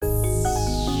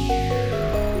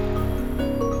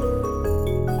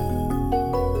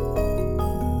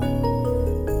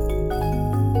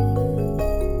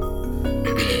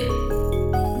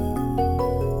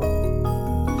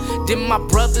my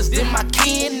brothers, then my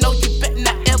kin. No, you better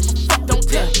not ever fuck, don't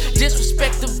tell.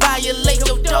 Disrespect to violate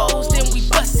your doors, then we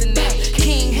bustin' them.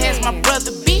 King has my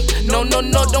brother B. No,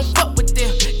 don't fuck with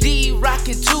them. D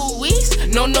rockin' 2 weeks.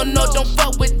 No, don't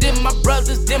fuck with them. My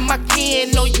brothers, then my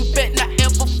kin. No, you better not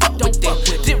ever fuck with them.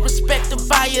 Disrespect to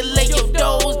violate your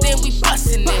doors, then we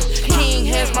bustin' them. King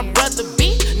has my brother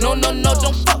B. No,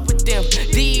 don't fuck with them.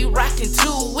 D rockin'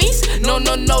 2 weeks. No,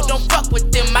 don't fuck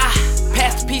with them. I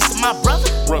pass the piece to my brother.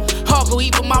 Hard go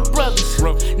eat with my brothers.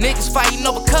 Niggas fighting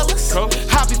over colors.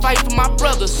 I be fighting for my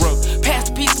brothers. Pass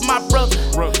the piece to my brother.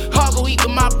 Hard go eat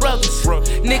with my brothers.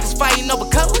 Niggas fighting over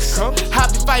colors. I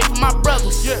be fighting for my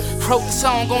brothers. Wrote the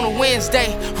song on a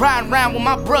Wednesday. Riding around with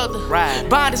my brother.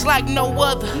 Bond is like no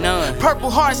other. None. Purple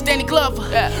Heart, Stanley Glover.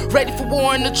 Ready for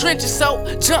war in the trenches, so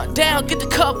jump down, get the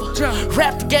cover.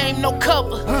 Rap the game, no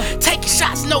cover. Taking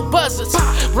shots, no buzzers.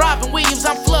 Robin Williams,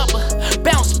 I'm flubber.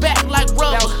 Bounce back like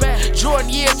rubber. Jordan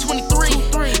year 23.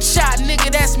 Shot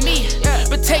nigga, that's me.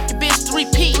 But take the bitch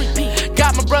 3P.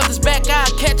 Got my brothers back,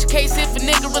 I'll catch a case if a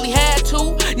nigga really had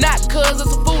to. Not cause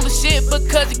it's a fool of shit, but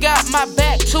cause he got my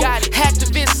back too.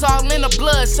 Activists all in the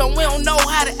blood, so we don't know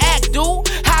how to act, dude.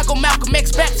 I go Malcolm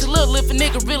X back to little if a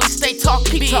nigga really stay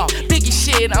talking big. Biggie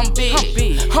shit, I'm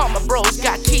big. All my bros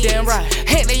got kids. Damn right.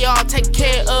 And they all take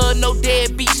care of, no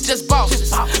deadbeats, just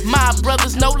bosses. My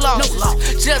brothers, no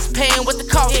losses. Just paying what the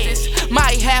cost is.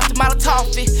 Might have to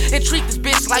Molotov it and treat this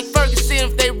bitch like Ferguson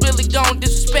if they really gon'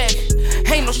 disrespect.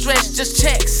 Ain't no stress, just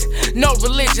checks. No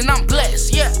religion, I'm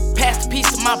blessed. Yeah, pass the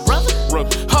piece to my brother.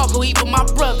 Hard go eat with my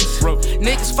brothers.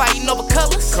 Niggas fighting over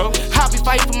colors. I be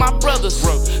fighting for my brothers.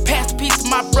 Pass the piece to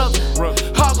my brother.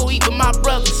 Hard go eat with my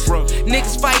brothers.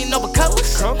 Niggas fighting over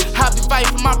colors. I be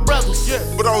fighting for my brothers.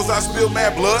 For those I spill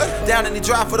mad blood. Down in the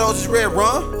dry for those is red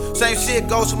rum. Same shit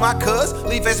goes for my cuz.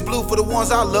 Leaf face blue for the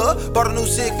ones I love. Bought a new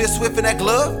Sig fit Swift in that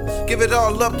glove. Give it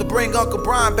all up to bring Uncle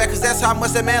Brian back, cause that's how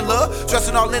much that man love.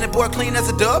 Dressing all in it, boy, clean as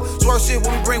a dub. Swerve shit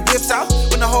when we bring whips out.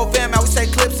 When the whole fam out, we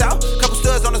take clips out. Couple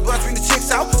studs on us bunch, bring the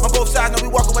chicks out. On both sides, know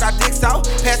we walking with our dicks out.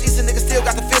 Past Eastern niggas still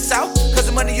got the fists out. Cause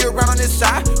the money year round on this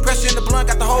side. Pressure in the blunt,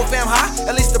 got the whole fam high.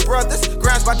 At least the brothers,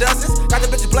 grams by dozens. Got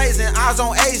the bitches blazing, eyes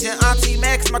on Asian. Auntie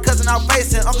Max, my cousin out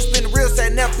facing. Uncle spin the real,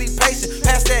 say never be patient.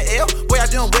 Pass that L, boy, I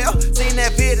doing well. Seen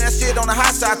that vid and that shit on the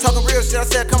high side. Talking real shit, I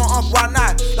said, come on, Uncle, why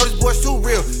not? Know this boy's too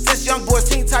real. Since young boys,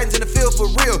 Teen Titans in the field for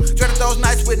real. Dreaded those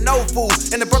nights with no food.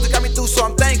 And the brother got me through, so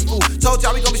I'm thankful. Told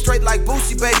y'all we gon' be straight like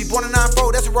Boosie, baby. Born in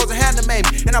 9-4, that's a Rosa Hannah made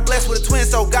me. And I'm blessed with a twin,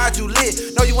 so God, you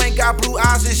lit. No, you ain't got blue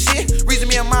eyes and shit. Reason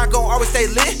me and mine gon' always stay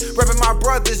lit. Reppin' my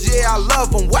brothers, yeah, I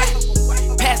love them. What?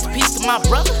 Pass the piece to my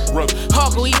brother.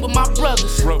 Hard go eat with my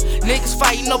brothers. Niggas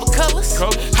fighting over colors.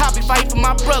 I be fighting for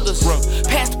my brothers.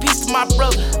 Pass the piece to my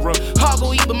brother. Hard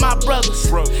go eat with my brothers.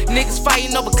 Niggas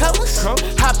fighting over colors.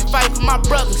 I be fighting for my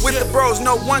brothers. With the bros,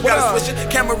 no one got a switch it.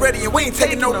 Camera ready and we ain't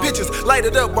taking no pictures. Light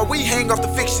it up while we hang off the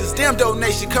fixtures. Damn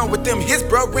donation come with them hits,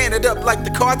 bro. Ran it up like the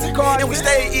carton. And we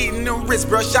stay eating them wrists,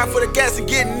 bro. Shot for the gas and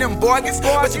getting them bargains.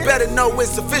 But you better know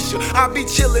it's official. I be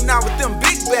chilling out with them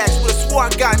big bags with a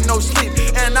sword, got no sleep.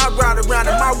 And I ride around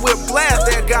in my whip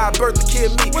blast. That guy birth to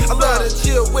kill me. I love to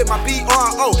chill with my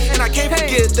BRO. And I can't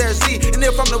forget their Z. And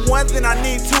if I'm the one, then I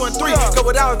need 2 and 3. Go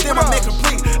without them, I'm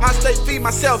incomplete. I stay feed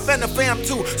myself and the fam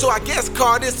too. So I guess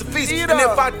card is the feast. And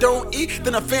if I don't eat,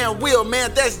 then the fam will,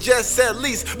 man. That's just at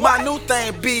least. My new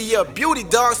thing be a beauty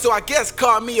dog. So I guess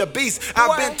call me a beast.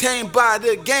 I've been tamed by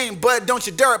the game, but don't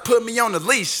you dare put me on the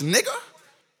leash, nigga.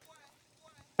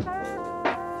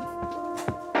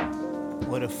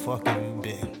 Where the fuck have you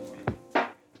been?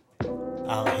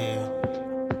 Out here,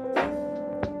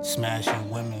 smashing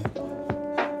women,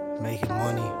 making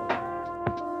money.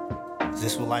 Is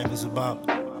this what life is about?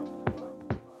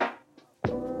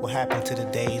 What happened to the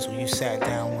days when you sat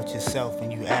down with yourself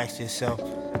and you asked yourself,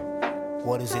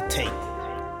 what does it take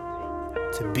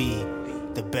to be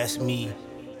the best me,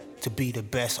 to be the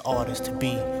best artist, to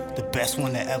be the best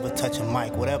one to ever touch a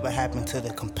mic? Whatever happened to the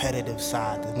competitive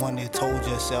side, the one that told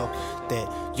yourself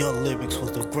that your lyrics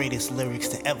was the greatest lyrics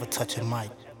to ever touch a mic?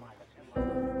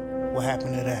 What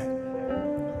happened to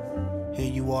that?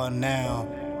 Here you are now,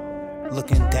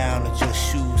 looking down at your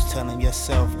shoes, telling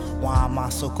yourself, why am I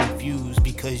so confused?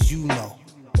 Because you know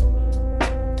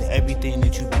that everything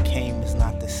that you became is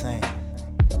not the same.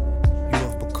 You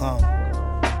have become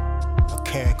a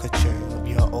caricature of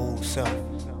your old self.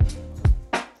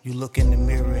 You look in the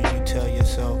mirror and you tell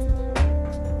yourself,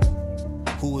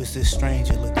 who is this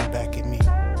stranger looking back at me?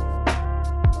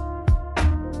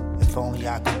 If only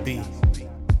I could be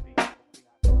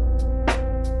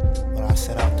what I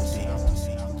set out to be.